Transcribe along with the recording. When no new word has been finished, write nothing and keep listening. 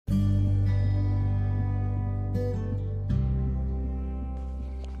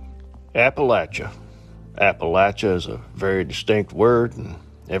Appalachia. Appalachia is a very distinct word, and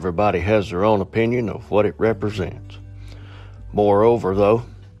everybody has their own opinion of what it represents. Moreover, though,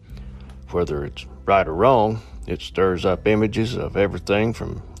 whether it's right or wrong, it stirs up images of everything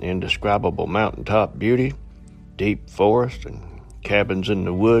from indescribable mountaintop beauty, deep forest, and cabins in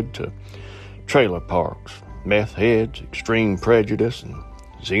the wood to trailer parks, meth heads, extreme prejudice, and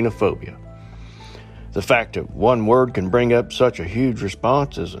xenophobia. The fact that one word can bring up such a huge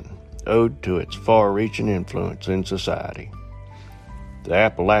response is an ode to its far-reaching influence in society. The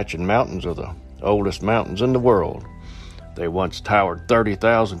Appalachian Mountains are the oldest mountains in the world. They once towered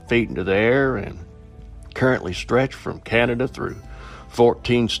 30,000 feet into the air and currently stretch from Canada through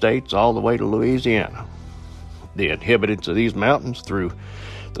 14 states all the way to Louisiana. The inhabitants of these mountains, through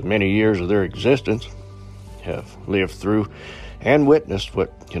the many years of their existence, have lived through and witnessed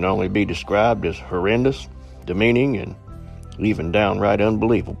what can only be described as horrendous, demeaning, and even downright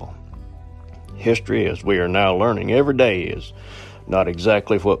unbelievable. History, as we are now learning every day, is not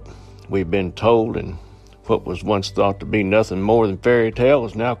exactly what we've been told, and what was once thought to be nothing more than fairy tale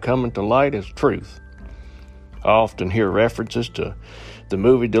is now coming to light as truth. I often hear references to the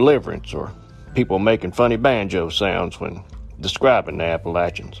movie Deliverance, or people making funny banjo sounds when describing the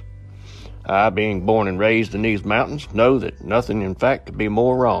Appalachians. I, being born and raised in these mountains, know that nothing in fact could be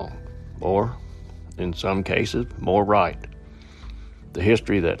more wrong, or, in some cases, more right. The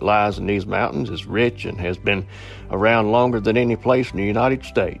history that lies in these mountains is rich and has been around longer than any place in the United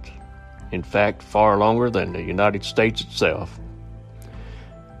States. In fact, far longer than the United States itself.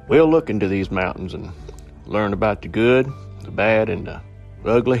 We'll look into these mountains and learn about the good, the bad, and the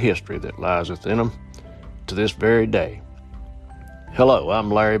ugly history that lies within them to this very day. Hello,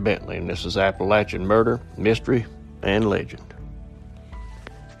 I'm Larry Bentley, and this is Appalachian Murder, Mystery, and Legend.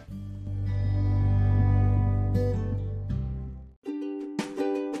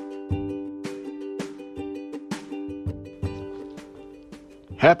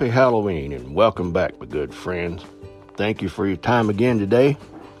 Happy Halloween, and welcome back, my good friends. Thank you for your time again today.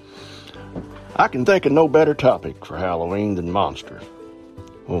 I can think of no better topic for Halloween than monsters.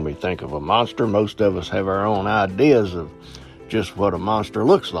 When we think of a monster, most of us have our own ideas of just what a monster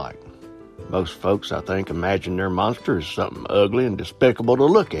looks like. Most folks, I think, imagine their monster as something ugly and despicable to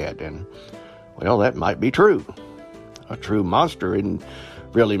look at, and, well, that might be true. A true monster isn't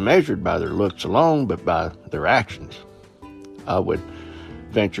really measured by their looks alone, but by their actions. I would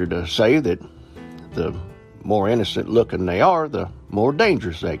venture to say that the more innocent looking they are, the more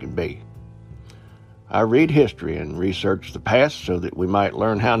dangerous they can be. I read history and research the past so that we might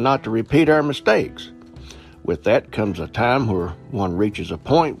learn how not to repeat our mistakes. With that comes a time where one reaches a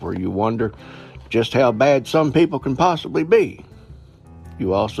point where you wonder just how bad some people can possibly be.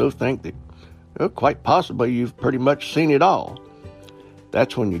 You also think that, quite possibly, you've pretty much seen it all.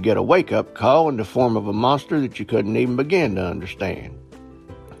 That's when you get a wake-up call in the form of a monster that you couldn't even begin to understand.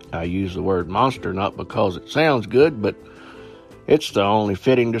 I use the word monster not because it sounds good, but it's the only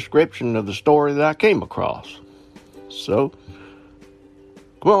fitting description of the story that I came across. So,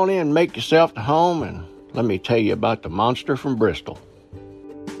 go on in, make yourself at home, and let me tell you about the monster from Bristol.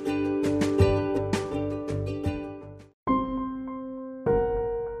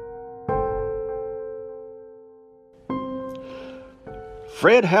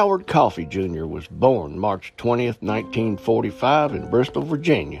 Fred Howard Coffey Jr. was born March 20th, 1945 in Bristol,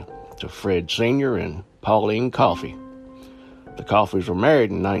 Virginia, to Fred Sr. and Pauline Coffey. The Coffeys were married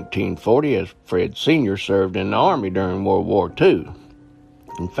in 1940 as Fred Sr. served in the Army during World War II.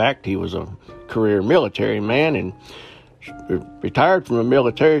 In fact, he was a career military man and retired from the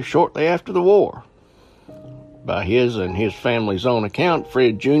military shortly after the war. By his and his family's own account,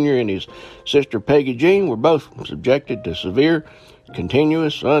 Fred Jr. and his sister Peggy Jean were both subjected to severe,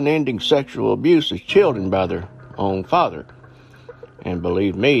 continuous, unending sexual abuse as children by their own father. And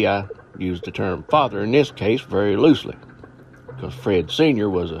believe me, I use the term father in this case very loosely, because Fred Sr.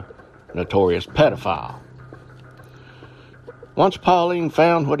 was a notorious pedophile. Once Pauline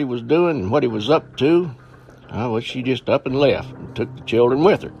found what he was doing and what he was up to, she just up and left and took the children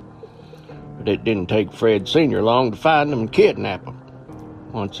with her. But it didn't take Fred Sr. long to find them and kidnap them.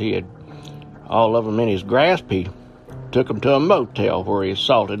 Once he had all of them in his grasp, he took them to a motel where he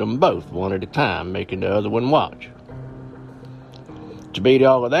assaulted them both one at a time, making the other one watch. To beat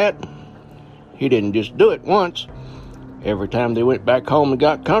all of that, he didn't just do it once. Every time they went back home and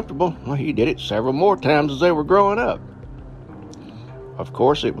got comfortable, he did it several more times as they were growing up. Of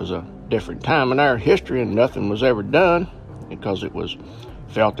course, it was a different time in our history, and nothing was ever done because it was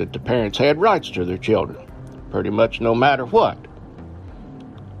felt that the parents had rights to their children, pretty much no matter what.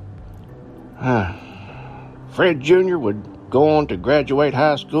 Fred Jr. would go on to graduate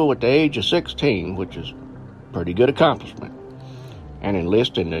high school at the age of 16, which is a pretty good accomplishment, and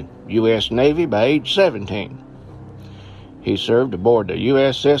enlist in the U.S. Navy by age 17. He served aboard the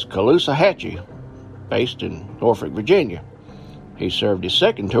USS Caloosahatchee, based in Norfolk, Virginia. He served his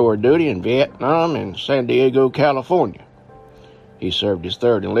second tour of duty in Vietnam and San Diego, California. He served his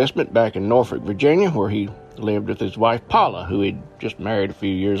third enlistment back in Norfolk, Virginia, where he lived with his wife Paula, who he'd just married a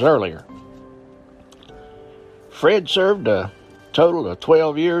few years earlier. Fred served a total of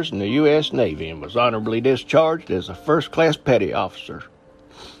 12 years in the U.S. Navy and was honorably discharged as a first-class petty officer.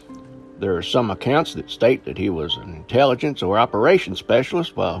 There are some accounts that state that he was an intelligence or operations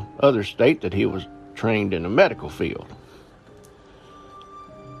specialist, while others state that he was trained in the medical field.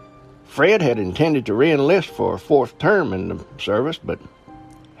 Fred had intended to re-enlist for a fourth term in the service, but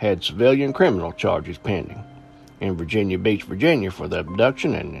had civilian criminal charges pending in Virginia Beach, Virginia, for the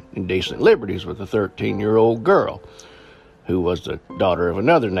abduction and indecent liberties with a 13-year-old girl who was the daughter of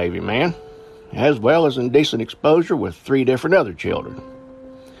another Navy man, as well as indecent exposure with 3 different other children.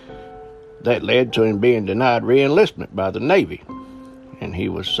 That led to him being denied re-enlistment by the Navy, and he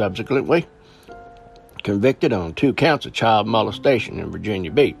was subsequently convicted on 2 counts of child molestation in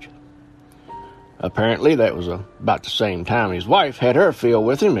Virginia Beach. Apparently, that was about the same time his wife had her fill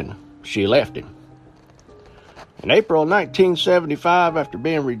with him, and she left him. In April 1975, after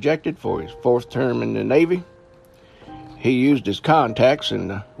being rejected for his 4th term in the Navy, he used his contacts in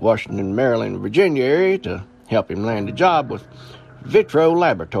the Washington, Maryland, Virginia area to help him land a job with Vitro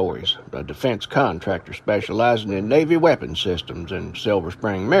Laboratories, a defense contractor specializing in Navy weapon systems in Silver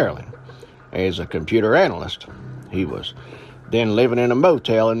Spring, Maryland, as a computer analyst. He was then living in a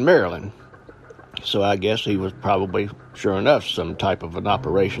motel in Maryland, so I guess he was probably, sure enough, some type of an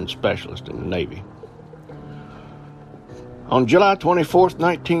operations specialist in the Navy. On July 24th,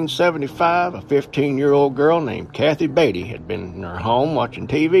 1975, a 15-year-old girl named Kathy Beatty had been in her home watching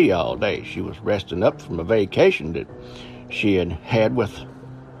TV all day. She was resting up from a vacation that she had had with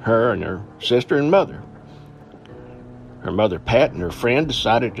her and her sister and mother. Her mother, Pat, and her friend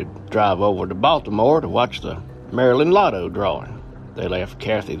decided to drive over to Baltimore to watch the Maryland Lotto drawing. They left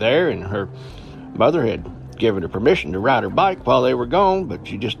Kathy there, and her mother had given her permission to ride her bike while they were gone, but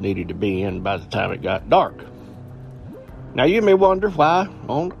she just needed to be in by the time it got dark. Now, you may wonder why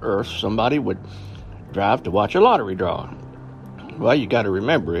on earth somebody would drive to watch a lottery drawing. Well, you got to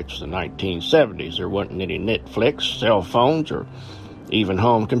remember, it's the 1970s. There wasn't any Netflix, cell phones, or even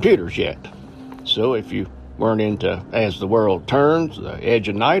home computers yet. So if you weren't into As the World Turns, The Edge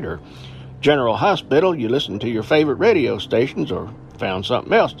of Night, or General Hospital, you listened to your favorite radio stations or found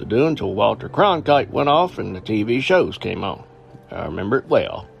something else to do until Walter Cronkite went off and the TV shows came on. I remember it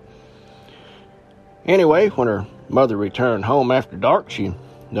well. Anyway, when her mother returned home after dark, she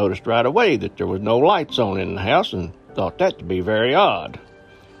noticed right away that there was no lights on in the house and thought that to be very odd.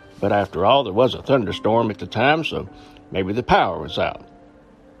 But after all, there was a thunderstorm at the time, so maybe the power was out.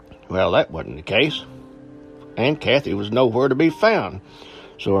 Well, that wasn't the case, and Kathy was nowhere to be found,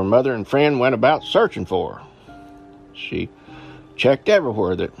 so her mother and friend went about searching for her. She checked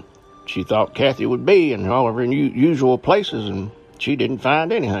everywhere that she thought Kathy would be in all of her usual places, and she didn't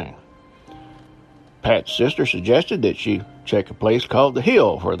find anything. Pat's sister suggested that she check a place called The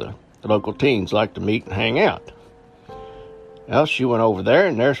Hill, where the local teens like to meet and hang out. Well, she went over there,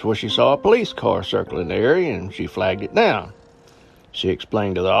 and there's where she saw a police car circling the area, and she flagged it down. She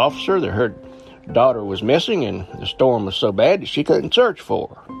explained to the officer that her daughter was missing, and the storm was so bad that she couldn't search for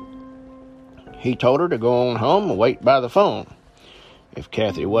her. He told her to go on home and wait by the phone. If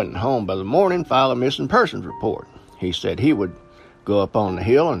Kathy wasn't home by the morning, file a missing persons report. He said he would go up on the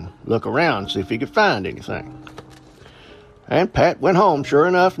hill and look around and see if he could find anything. And Pat went home, sure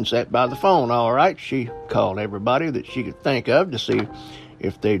enough, and sat by the phone all right. She called everybody that she could think of to see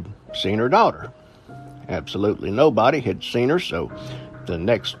if they'd seen her daughter. Absolutely nobody had seen her, so the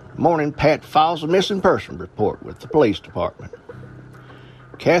next morning Pat files a missing person report with the police department.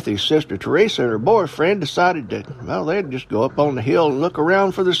 Kathy's sister Teresa and her boyfriend decided that, well, they'd just go up on the hill and look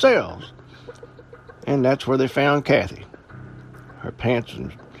around for themselves. And that's where they found Kathy. Her pants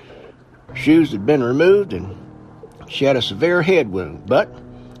and shoes had been removed, and she had a severe head wound, but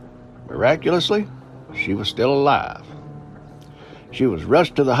miraculously, she was still alive. She was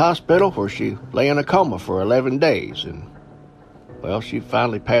rushed to the hospital where she lay in a coma for 11 days, and, well, she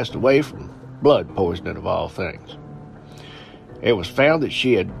finally passed away from blood poisoning of all things. It was found that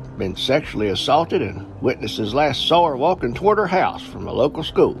she had been sexually assaulted, and witnesses last saw her walking toward her house from a local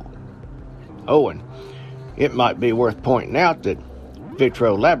school. Oh, and it might be worth pointing out that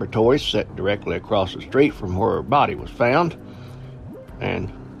Vitro Laboratories sat directly across the street from where her body was found,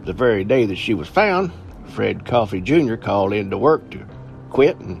 and the very day that she was found, Fred Coffey Jr. called in to work to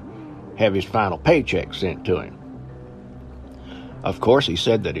quit and have his final paycheck sent to him. Of course, he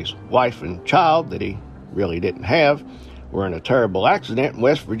said that his wife and child, that he really didn't have, were in a terrible accident in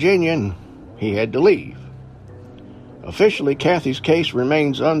West Virginia and he had to leave. Officially, Kathy's case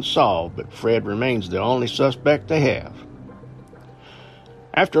remains unsolved, but Fred remains the only suspect they have.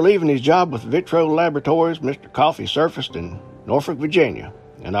 After leaving his job with Vitro Laboratories, Mr. Coffey surfaced in Norfolk, Virginia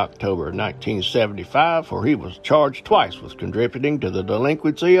in October of 1975, where he was charged twice with contributing to the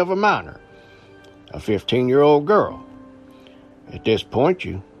delinquency of a minor, a 15-year-old girl. At this point,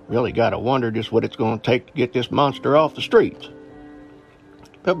 you really got to wonder just what it's going to take to get this monster off the streets.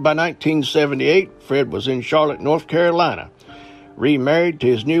 But by 1978, Fred was in Charlotte, North Carolina, remarried to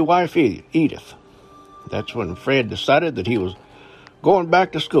his new wife, Edith. That's when Fred decided that he was going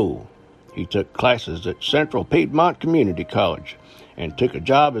back to school. He took classes at Central Piedmont Community College and took a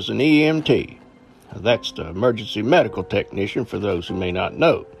job as an EMT. That's the emergency medical technician, for those who may not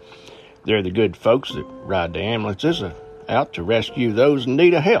know. They're the good folks that ride the ambulances out to rescue those in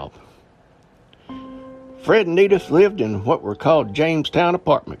need of help. Fred and Edith lived in what were called Jamestown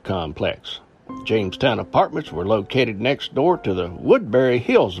Apartment Complex. Jamestown Apartments were located next door to the Woodbury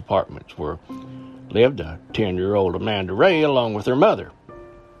Hills Apartments, where lived a 10-year-old Amanda Ray along with her mother.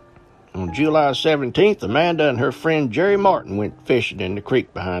 On July 17th, Amanda and her friend Jerry Martin went fishing in the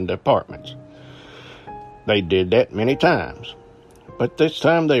creek behind the apartments. They did that many times, but this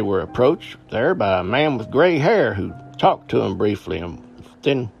time they were approached there by a man with gray hair who talked to them briefly and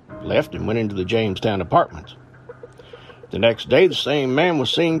then left and went into the Jamestown Apartments. The next day, the same man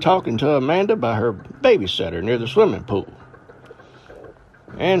was seen talking to Amanda by her babysitter near the swimming pool.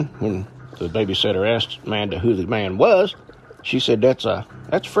 And when the babysitter asked Amanda who the man was, she said,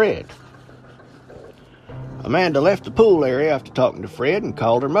 that's Fred. Amanda left the pool area after talking to Fred and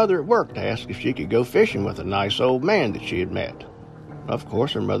called her mother at work to ask if she could go fishing with a nice old man that she had met. Of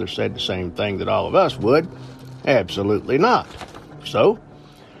course, her mother said the same thing that all of us would. Absolutely not. So,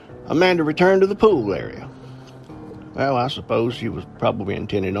 Amanda returned to the pool area. Well, I suppose she was probably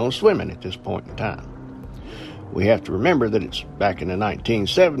intending on swimming at this point in time. We have to remember that it's back in the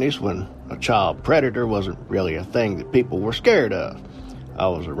 1970s when a child predator wasn't really a thing that people were scared of. I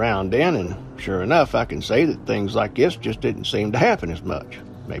was around then, and sure enough, I can say that things like this just didn't seem to happen as much.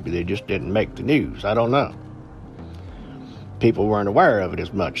 Maybe they just didn't make the news. I don't know. People weren't aware of it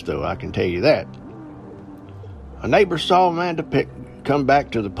as much, though, I can tell you that. A neighbor saw Amanda come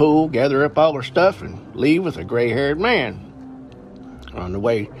back to the pool, gather up all her stuff, and leave with a gray-haired man. On the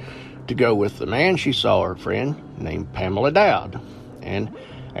way to go with the man, she saw her friend named Pamela Dowd and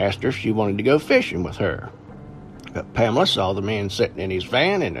asked her if she wanted to go fishing with her. But Pamela saw the man sitting in his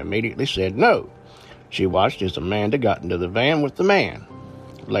van and immediately said no. She watched as Amanda got into the van with the man.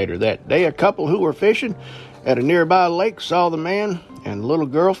 Later that day, a couple who were fishing at a nearby lake saw the man and the little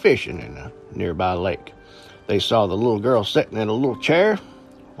girl fishing in a nearby lake. They saw the little girl sitting in a little chair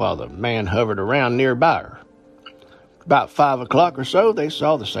while the man hovered around nearby her. About 5 o'clock or so, they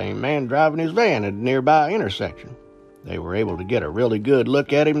saw the same man driving his van at a nearby intersection. They were able to get a really good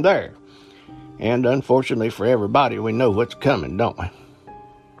look at him there. And unfortunately for everybody, we know what's coming, don't we?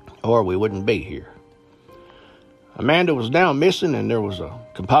 Or we wouldn't be here. Amanda was now missing, and there was a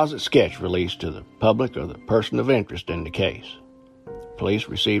composite sketch released to the public of the person of interest in the case. Police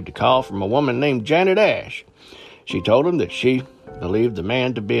received a call from a woman named Janet Ash. She told them that she believed the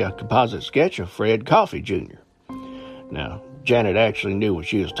man to be a composite sketch of Fred Coffey Jr. Now, Janet actually knew what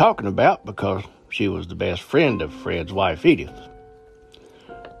she was talking about because she was the best friend of Fred's wife, Edith.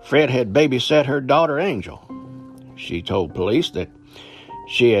 Fred had babysat her daughter, Angel. She told police that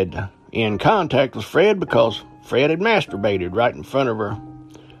she had in contact with Fred because Fred had masturbated right in front of her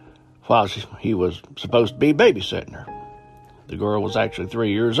while he was supposed to be babysitting her. The girl was actually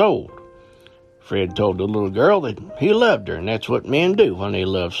 3 years old. Fred told the little girl that he loved her, and that's what men do when they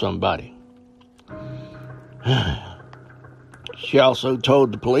love somebody. She also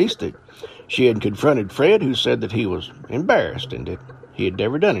told the police that she had confronted Fred, who said that he was embarrassed and that he had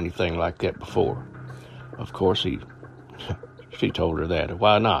never done anything like that before. Of course, she told her that.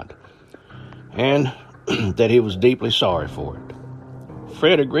 Why not? And that he was deeply sorry for it.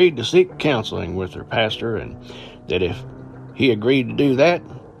 Fred agreed to seek counseling with her pastor, and that if he agreed to do that,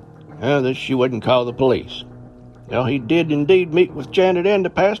 that she wouldn't call the police. Well, he did indeed meet with Janet and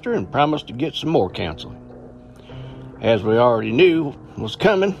the pastor and promised to get some more counseling. As we already knew was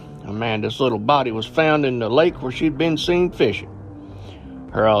coming, Amanda's little body was found in the lake where she'd been seen fishing.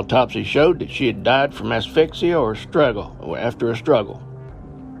 Her autopsy showed that she had died from asphyxia or after a struggle.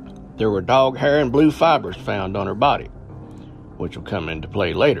 There were dog hair and blue fibers found on her body, which will come into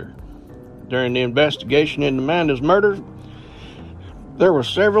play later. During the investigation into Amanda's murder, there were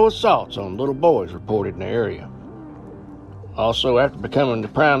several assaults on little boys reported in the area. Also, after becoming the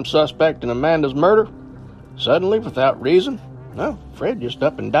prime suspect in Amanda's murder, suddenly, without reason, Fred just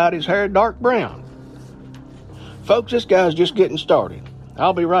up and dyed his hair dark brown. Folks, this guy's just getting started.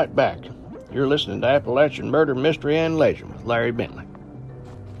 I'll be right back. You're listening to Appalachian Murder, Mystery, and Legend with Larry Bentley.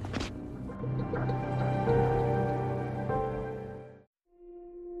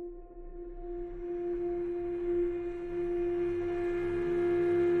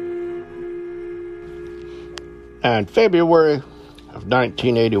 In February of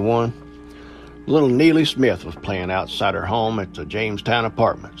 1981, little Neely Smith was playing outside her home at the Jamestown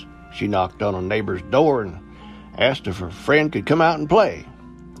Apartments. She knocked on a neighbor's door and asked if her friend could come out and play.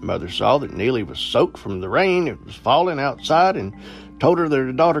 The mother saw that Neely was soaked from the rain. It was falling outside and told her that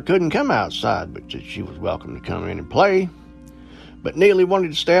her daughter couldn't come outside, but that she was welcome to come in and play. But Neely wanted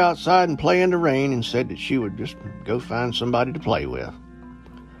to stay outside and play in the rain and said that she would just go find somebody to play with.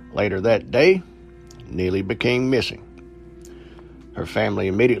 Later that day, Neely became missing. Her family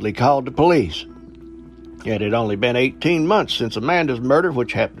immediately called the police. It had only been 18 months since Amanda's murder,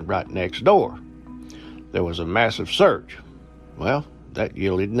 which happened right next door. There was a massive search. Well, that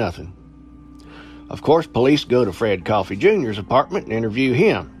yielded nothing. Of course, police go to Fred Coffey Jr.'s apartment and interview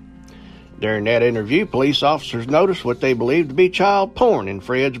him. During that interview, police officers noticed what they believed to be child porn in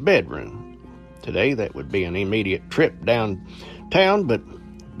Fred's bedroom. Today, that would be an immediate trip downtown, but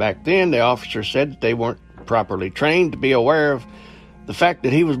back then, the officers said that they weren't properly trained to be aware of the fact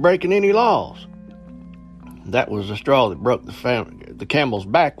that he was breaking any laws. That was the straw that broke the camel's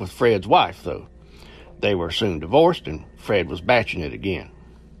back with Fred's wife, though. They were soon divorced, and Fred was batching it again.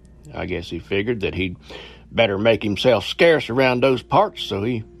 I guess he figured that he'd better make himself scarce around those parts, so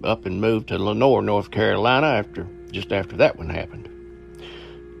he up and moved to Lenoir, North Carolina, just after that one happened.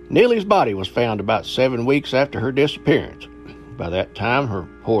 Neely's body was found about 7 weeks after her disappearance. By that time, her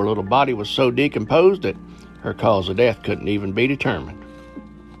poor little body was so decomposed that her cause of death couldn't even be determined.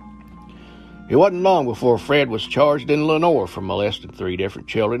 It wasn't long before Fred was charged in Lenoir for molesting 3 different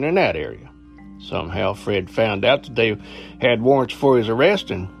children in that area. Somehow, Fred found out that they had warrants for his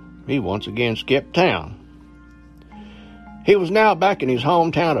arrest, and he once again skipped town. He was now back in his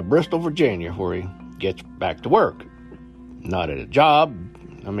hometown of Bristol, Virginia, where he gets back to work. Not at a job,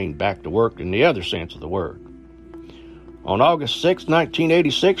 back to work in the other sense of the word. On August 6,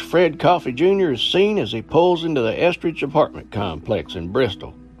 1986, Fred Coffey Jr. is seen as he pulls into the Estridge apartment complex in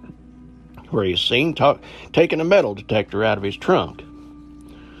Bristol, where he is seen taking a metal detector out of his trunk.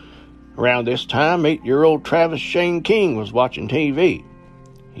 Around this time, 8-year-old Travis Shane King was watching TV.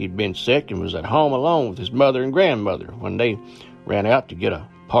 He'd been sick and was at home alone with his mother and grandmother when they ran out to get a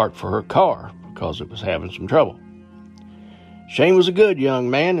part for her car because it was having some trouble. Shane was a good young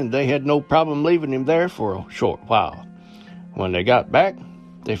man, and they had no problem leaving him there for a short while. When they got back,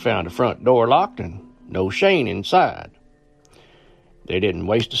 they found the front door locked and no Shane inside. They didn't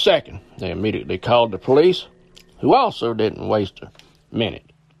waste a second. They immediately called the police, who also didn't waste a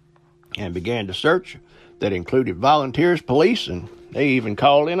minute, and began the search that included volunteers, police, and they even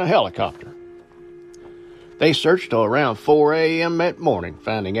called in a helicopter. They searched till around 4 a.m. that morning,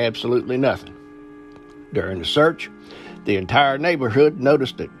 finding absolutely nothing. During the search, the entire neighborhood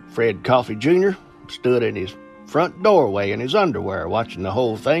noticed that Fred Coffey Jr. stood in his front doorway in his underwear, watching the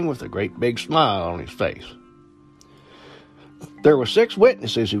whole thing with a great big smile on his face. There were 6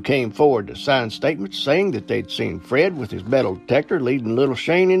 witnesses who came forward to sign statements saying that they'd seen Fred with his metal detector leading little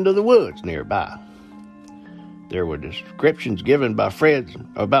Shane into the woods nearby. There were descriptions given by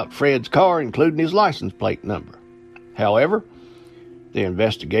about Fred's car, including his license plate number. However, the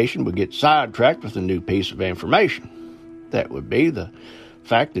investigation would get sidetracked with a new piece of information. That would be the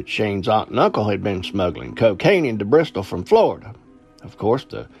fact that Shane's aunt and uncle had been smuggling cocaine into Bristol from Florida. Of course,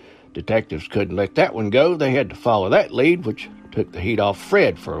 the detectives couldn't let that one go. They had to follow that lead, which took the heat off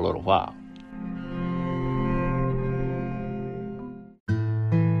Fred for a little while.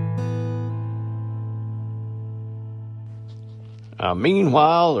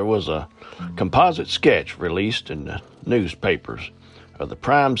 Meanwhile, there was a composite sketch released in the newspapers of the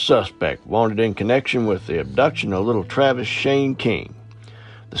prime suspect wanted in connection with the abduction of little Travis Shane King.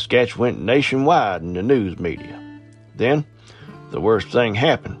 The sketch went nationwide in the news media. Then, the worst thing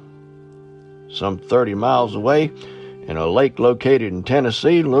happened. Some 30 miles away, in a lake located in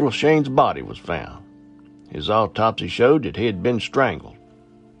Tennessee, little Shane's body was found. His autopsy showed that he had been strangled.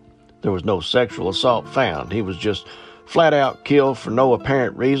 There was no sexual assault found. He was just flat-out killed for no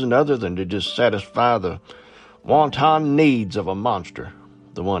apparent reason other than to just satisfy the wanton needs of a monster,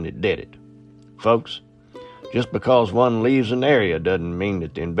 the one that did it. Folks, Just because one leaves an area doesn't mean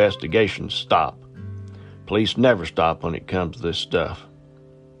that the investigations stop. Police never stop when it comes to this stuff.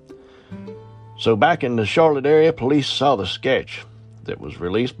 So back in the Charlotte area, police saw the sketch that was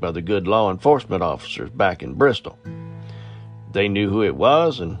released by the good law enforcement officers back in Bristol. They knew who it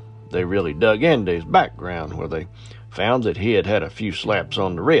was, and they really dug into his background, where they found that he had had a few slaps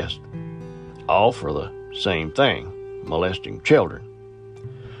on the wrist, all for the same thing, molesting children.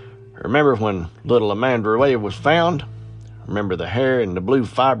 Remember when little Amanda Ray was found? Remember the hair and the blue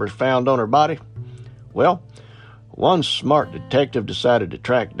fibers found on her body? Well, one smart detective decided to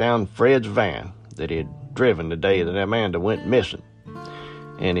track down Fred's van that he had driven the day that Amanda went missing.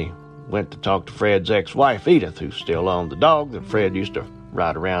 And he went to talk to Fred's ex-wife, Edith, who still owned the dog that Fred used to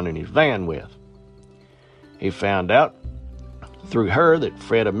ride around in his van with. He found out through her that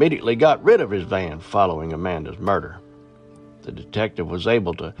Fred immediately got rid of his van following Amanda's murder. The detective was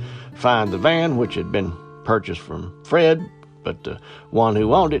able to find the van, which had been purchased from Fred, but the one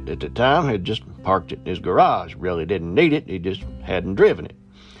who owned it at the time had just parked it in his garage. Really didn't need it, he just hadn't driven it.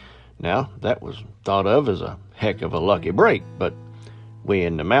 Now, that was thought of as a heck of a lucky break, but we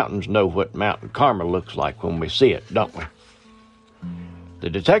in the mountains know what mountain karma looks like when we see it, don't we? The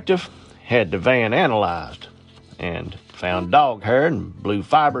detective had the van analyzed and found dog hair and blue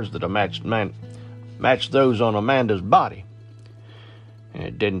fibers that matched those on Amanda's body. And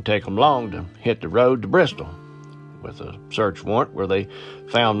it didn't take them long to hit the road to Bristol with a search warrant where they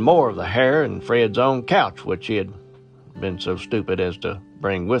found more of the hair in Fred's own couch, which he had been so stupid as to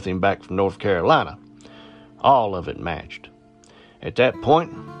bring with him back from North Carolina. All of it matched. At that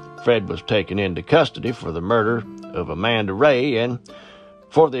point, Fred was taken into custody for the murder of Amanda Ray and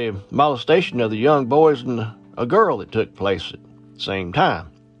for the molestation of the young boys and a girl that took place at the same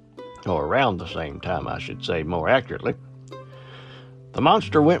time, or around the same time, I should say more accurately. The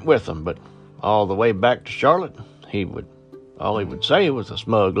monster went with them, but all the way back to Charlotte, all he would say with a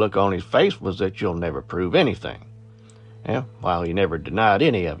smug look on his face was that you'll never prove anything. And while he never denied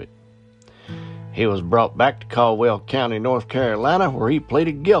any of it. He was brought back to Caldwell County, North Carolina, where he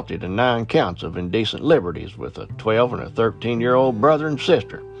pleaded guilty to 9 counts of indecent liberties with a 12 and a 13-year-old brother and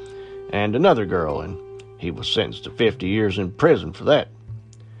sister, and another girl, and he was sentenced to 50 years in prison for that.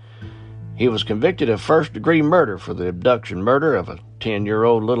 He was convicted of first-degree murder for the abduction murder of a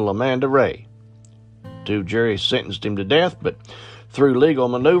 10-year-old little Amanda Ray. 2 juries sentenced him to death, but through legal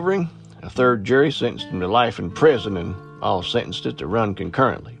maneuvering, a 3rd jury sentenced him to life in prison, and all sentenced it to run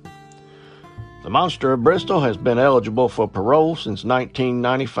concurrently. The monster of Bristol has been eligible for parole since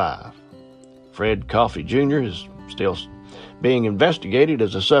 1995. Fred Coffey Jr. is still being investigated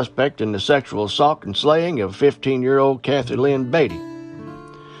as a suspect in the sexual assault and slaying of 15-year-old Kathy Lynn Beatty.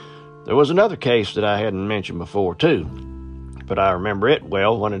 There was another case that I hadn't mentioned before, too, but I remember it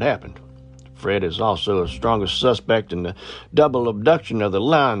well when it happened. Fred is also the strongest suspect in the double abduction of the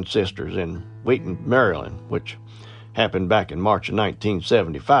Lyon sisters in Wheaton, Maryland, which happened back in March of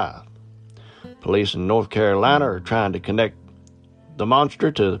 1975. Police in North Carolina are trying to connect the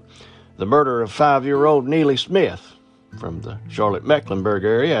monster to the murder of 5-year-old Neely Smith from the Charlotte-Mecklenburg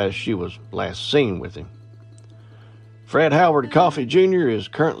area, as she was last seen with him. Fred Howard Coffey Jr. is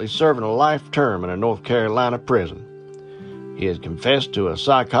currently serving a life term in a North Carolina prison. He has confessed to a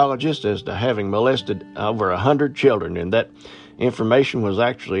psychologist as to having molested over 100 children, and that information was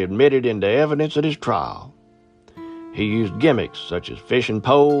actually admitted into evidence at his trial. He used gimmicks such as fishing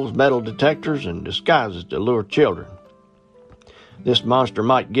poles, metal detectors, and disguises to lure children. This monster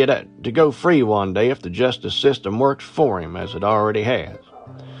might get to go free one day if the justice system works for him, as it already has.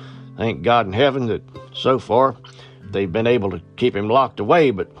 Thank God in heaven that so far they've been able to keep him locked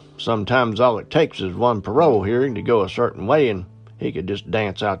away, but sometimes all it takes is one parole hearing to go a certain way and he could just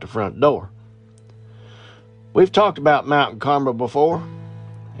dance out the front door. We've talked about Mountain Karma before.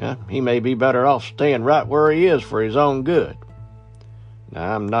 Yeah, he may be better off staying right where he is for his own good.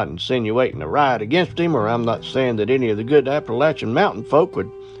 Now, I'm not insinuating a riot against him, or I'm not saying that any of the good Appalachian mountain folk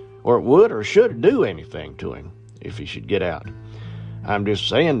would or should do anything to him if he should get out. I'm just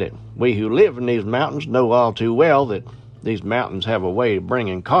saying that we who live in these mountains know all too well that these mountains have a way of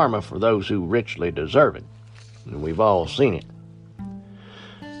bringing karma for those who richly deserve it, and we've all seen it.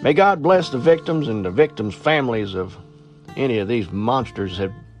 May God bless the victims and the victims' families of any of these monsters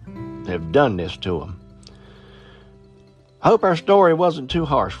have done this to them. I hope our story wasn't too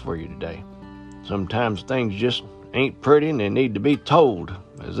harsh for you today. Sometimes things just ain't pretty and they need to be told,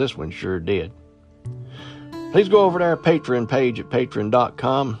 as this one sure did. Please go over to our Patreon page at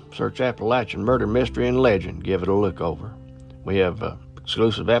patreon.com, search Appalachian Murder Mystery and Legend, give it a look over. We have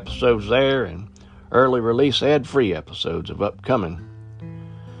exclusive episodes there and early release ad-free episodes of upcoming.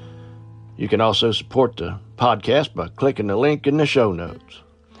 You can also support the podcast by clicking the link in the show notes.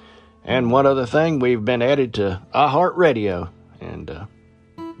 And one other thing, we've been added to iHeartRadio, and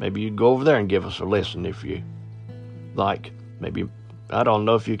maybe you'd go over there and give us a listen if you like. Maybe, I don't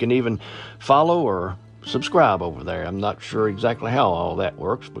know if you can even follow or subscribe over there. I'm not sure exactly how all that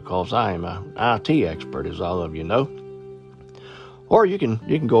works because I am an IT expert, as all of you know. Or you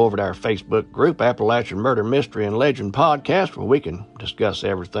can go over to our Facebook group, Appalachian Murder, Mystery, and Legend Podcast, where we can discuss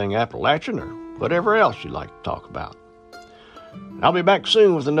everything Appalachian or whatever else you'd like to talk about. I'll be back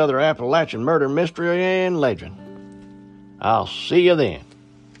soon with another Appalachian Murder, Mystery, and Legend. I'll see you then.